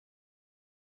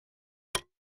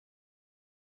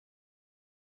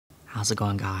How's it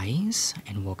going, guys?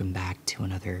 And welcome back to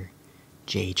another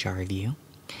JHR review.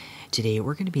 Today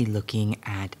we're going to be looking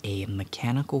at a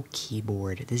mechanical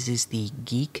keyboard. This is the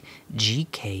Geek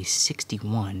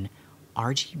GK61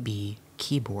 RGB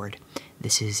keyboard.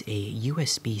 This is a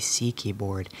USB-C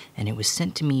keyboard, and it was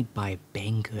sent to me by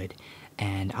Banggood.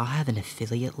 And I'll have an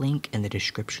affiliate link in the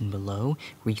description below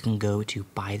where you can go to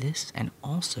buy this and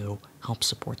also help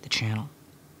support the channel.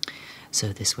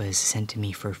 So this was sent to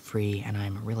me for free, and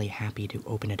I'm really happy to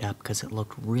open it up because it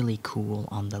looked really cool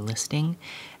on the listing.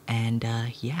 And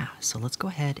yeah, so let's go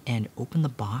ahead and open the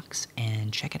box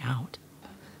and check it out.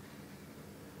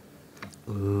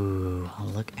 Ooh,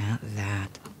 look at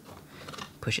that.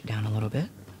 Push it down a little bit.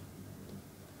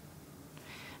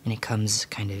 And it comes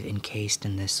kind of encased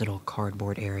in this little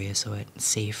cardboard area so it's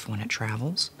safe when it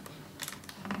travels.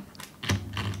 Go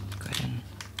ahead and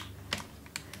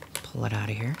pull it out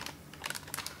of here.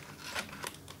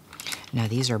 Now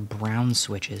these are brown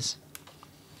switches,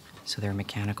 so they're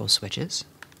mechanical switches.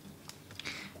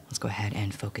 Let's go ahead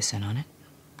and focus in on it.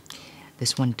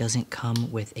 This one doesn't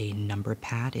come with a number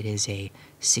pad. It is a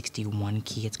 61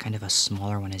 key. It's kind of a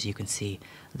smaller one, as you can see.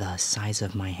 The size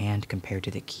of my hand compared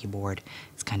to the keyboard,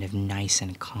 it's kind of nice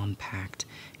and compact.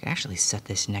 You could actually set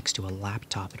this next to a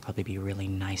laptop. It'd probably be really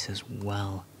nice as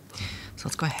well. So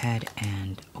let's go ahead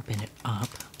and open it up.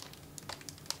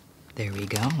 There we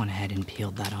go. Went ahead and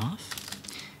peeled that off.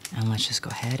 And let's just go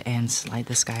ahead and slide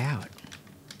this guy out.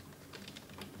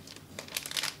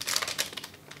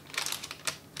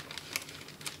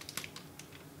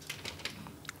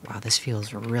 Wow, this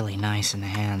feels really nice in the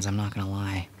hands, I'm not gonna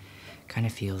lie. Kind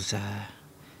of feels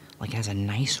like it has a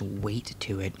nice weight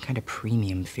to it, kind of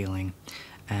premium feeling.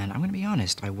 And I'm gonna be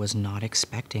honest, I was not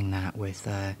expecting that with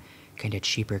a kind of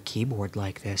cheaper keyboard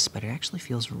like this, but it actually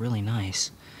feels really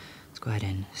nice. Let's go ahead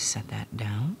and set that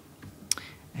down.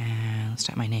 And let's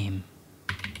type my name.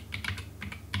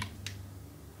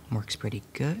 Works pretty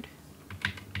good.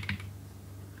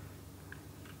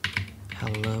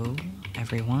 Hello,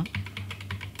 everyone.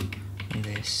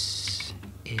 This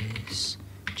is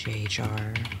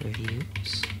JHR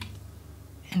Reviews.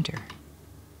 Enter.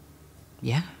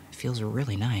 Yeah, it feels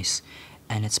really nice.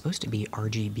 And it's supposed to be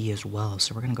RGB as well,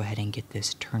 so we're gonna go ahead and get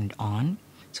this turned on.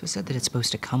 So it said that it's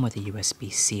supposed to come with a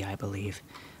USB-C, I believe.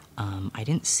 I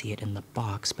didn't see it in the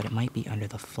box, but it might be under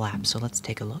the flap, so let's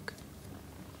take a look.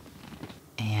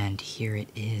 And here it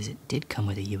is. It did come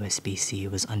with a USB-C.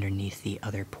 It was underneath the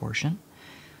other portion.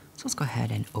 So let's go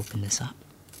ahead and open this up.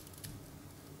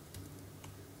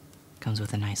 Comes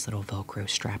with a nice little Velcro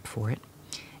strap for it,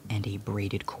 and a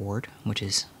braided cord, which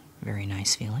is very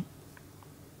nice feeling.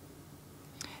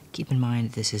 Keep in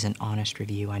mind, this is an honest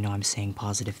review. I know I'm saying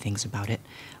positive things about it,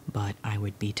 but I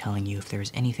would be telling you if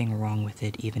there's anything wrong with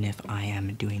it, even if I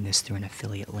am doing this through an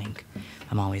affiliate link.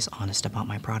 I'm always honest about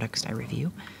my products I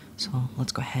review. So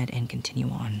let's go ahead and continue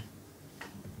on.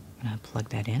 I'm gonna plug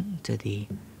that in to the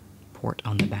port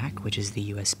on the back, which is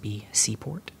the USB-C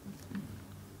port.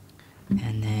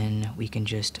 And then we can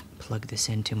just plug this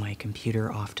into my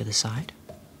computer off to the side.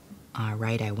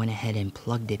 Alright, I went ahead and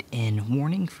plugged it in.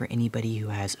 Warning for anybody who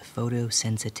has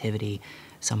photosensitivity,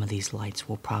 some of these lights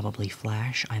will probably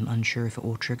flash. I'm unsure if it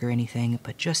will trigger anything,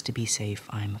 but just to be safe,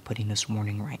 I'm putting this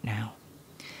warning right now.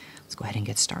 Let's go ahead and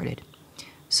get started.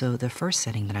 So the first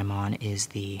setting that I'm on is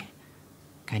the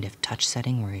kind of touch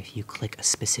setting, where if you click a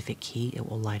specific key, it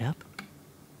will light up.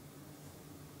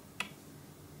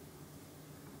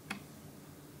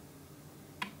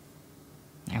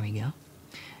 There we go.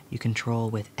 You control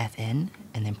with FN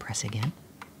and then press again.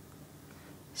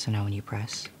 So now when you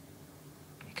press,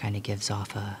 it kind of gives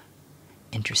off a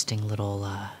interesting little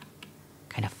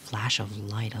kind of flash of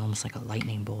light, almost like a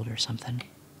lightning bolt or something.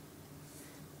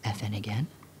 FN again.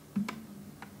 And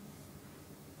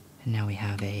now we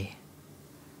have a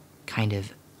kind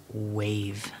of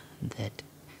wave that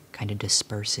kind of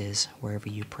disperses wherever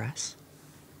you press,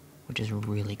 which is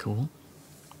really cool.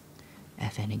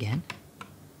 FN again.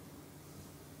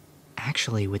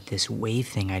 Actually, with this wave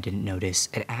thing I didn't notice,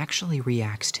 it actually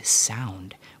reacts to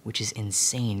sound, which is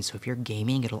insane. So if you're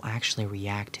gaming, it'll actually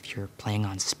react if you're playing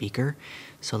on speaker.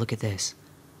 So look at this.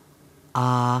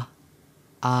 How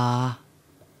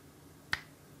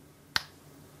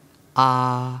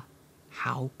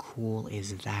cool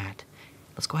is that?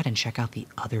 Let's go ahead and check out the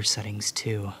other settings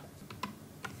too.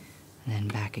 And then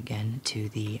back again to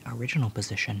the original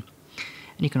position.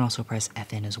 And you can also press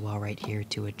FN as well right here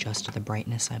to adjust the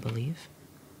brightness, I believe.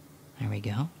 There we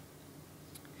go.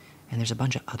 And there's a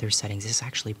bunch of other settings. This is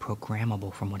actually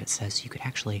programmable from what it says. You could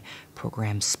actually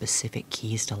program specific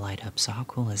keys to light up. So how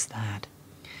cool is that?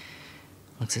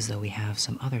 Looks as though we have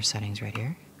some other settings right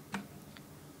here.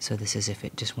 So this is if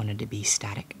it just wanted to be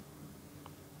static.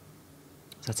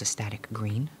 So that's a static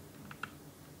green.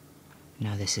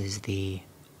 Now this is the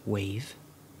wave.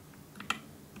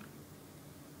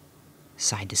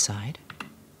 Side to side.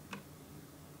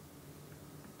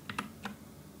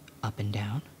 Up and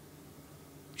down.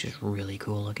 Which is really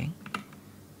cool looking.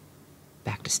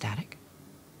 Back to static.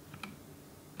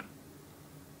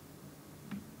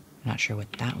 Not sure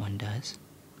what that one does.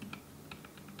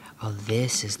 Oh,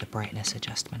 this is the brightness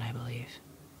adjustment, I believe.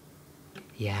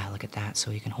 Yeah, look at that. So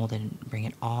you can hold it and bring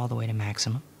it all the way to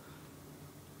maximum.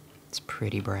 It's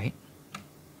pretty bright.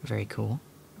 Very cool.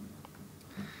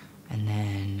 And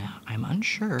then I'm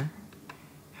unsure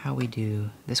how we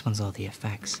do... This one's all the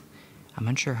effects. I'm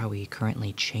unsure how we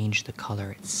currently change the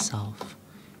color itself.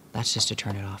 That's just to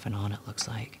turn it off and on, it looks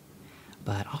like.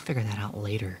 But I'll figure that out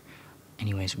later.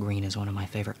 Anyways, green is one of my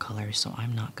favorite colors, so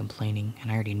I'm not complaining.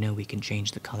 And I already know we can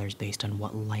change the colors based on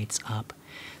what lights up.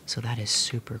 So that is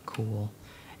super cool.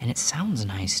 And it sounds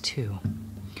nice, too.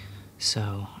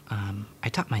 So, I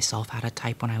taught myself how to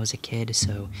type when I was a kid,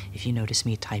 so if you notice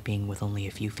me typing with only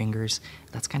a few fingers,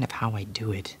 that's kind of how I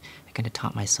do it. I kind of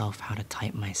taught myself how to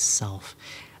type myself.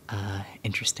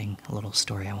 Interesting little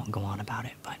story, I won't go on about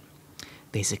it, but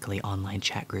basically online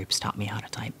chat groups taught me how to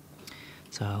type.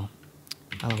 So,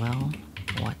 LOL,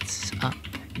 what's up,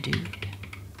 dude?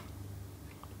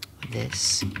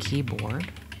 This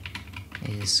keyboard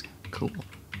is cool.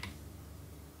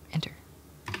 Enter.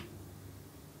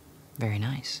 Very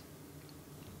nice.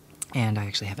 And I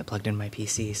actually have it plugged in my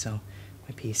PC, so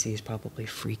my PC is probably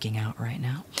freaking out right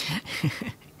now.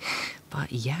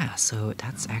 But yeah, so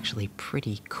that's actually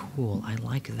pretty cool. I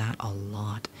like that a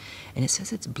lot. And it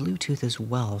says it's Bluetooth as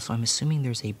well, so I'm assuming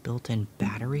there's a built-in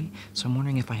battery. So I'm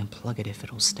wondering if I unplug it, if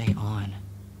it'll stay on.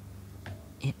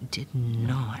 It did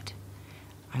not.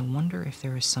 I wonder if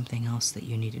there is something else that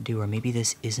you need to do, or maybe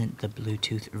this isn't the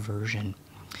Bluetooth version.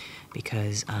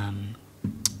 Because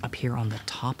up here on the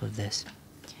top of this,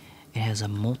 it has a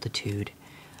multitude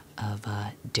of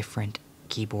different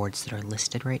keyboards that are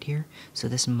listed right here, so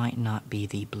this might not be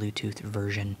the Bluetooth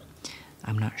version.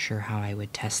 I'm not sure how I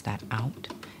would test that out,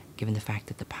 given the fact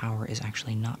that the power is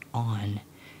actually not on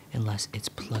unless it's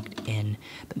plugged in.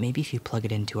 But maybe if you plug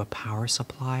it into a power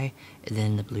supply,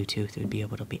 then the Bluetooth would be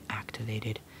able to be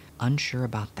activated. Unsure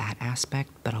about that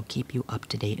aspect, but I'll keep you up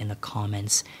to date in the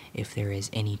comments if there is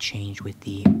any change with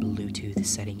the Bluetooth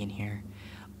setting in here.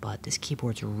 But this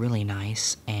keyboard's really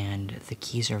nice, and the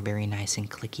keys are very nice and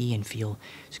clicky and feel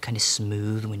kind of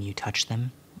smooth when you touch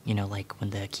them. You know, like when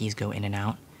the keys go in and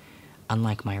out.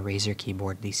 Unlike my Razer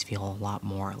keyboard, these feel a lot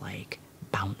more like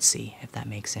bouncy, if that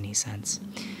makes any sense,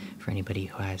 for anybody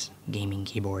who has gaming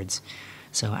keyboards.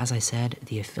 So as I said,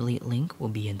 the affiliate link will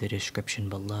be in the description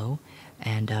below.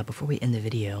 And before we end the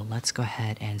video, let's go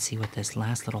ahead and see what this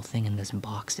last little thing in this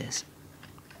box is.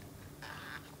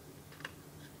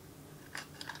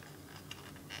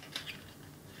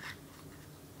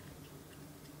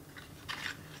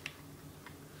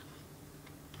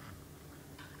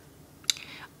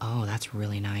 Oh, that's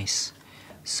really nice.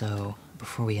 So,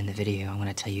 before we end the video, I want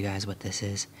to tell you guys what this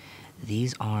is.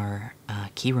 These are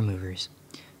key removers.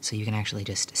 So you can actually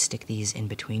just stick these in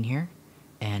between here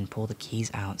and pull the keys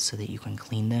out so that you can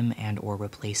clean them and or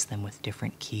replace them with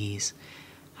different keys.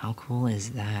 How cool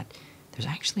is that? There's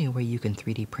actually a way you can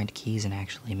 3D print keys and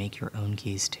actually make your own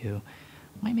keys too.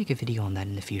 I might make a video on that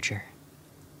in the future.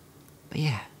 But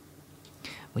yeah.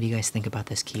 What do you guys think about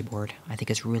this keyboard? I think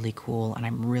it's really cool, and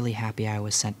I'm really happy I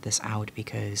was sent this out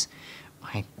because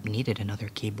I needed another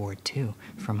keyboard too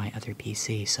for my other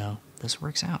PC, so this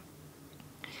works out.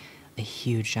 A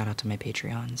huge shout out to my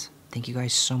Patreons. Thank you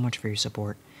guys so much for your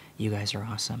support. You guys are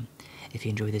awesome. If you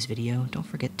enjoyed this video, don't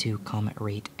forget to comment,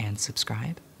 rate, and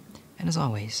subscribe. And as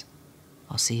always,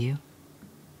 I'll see you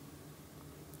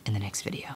in the next video.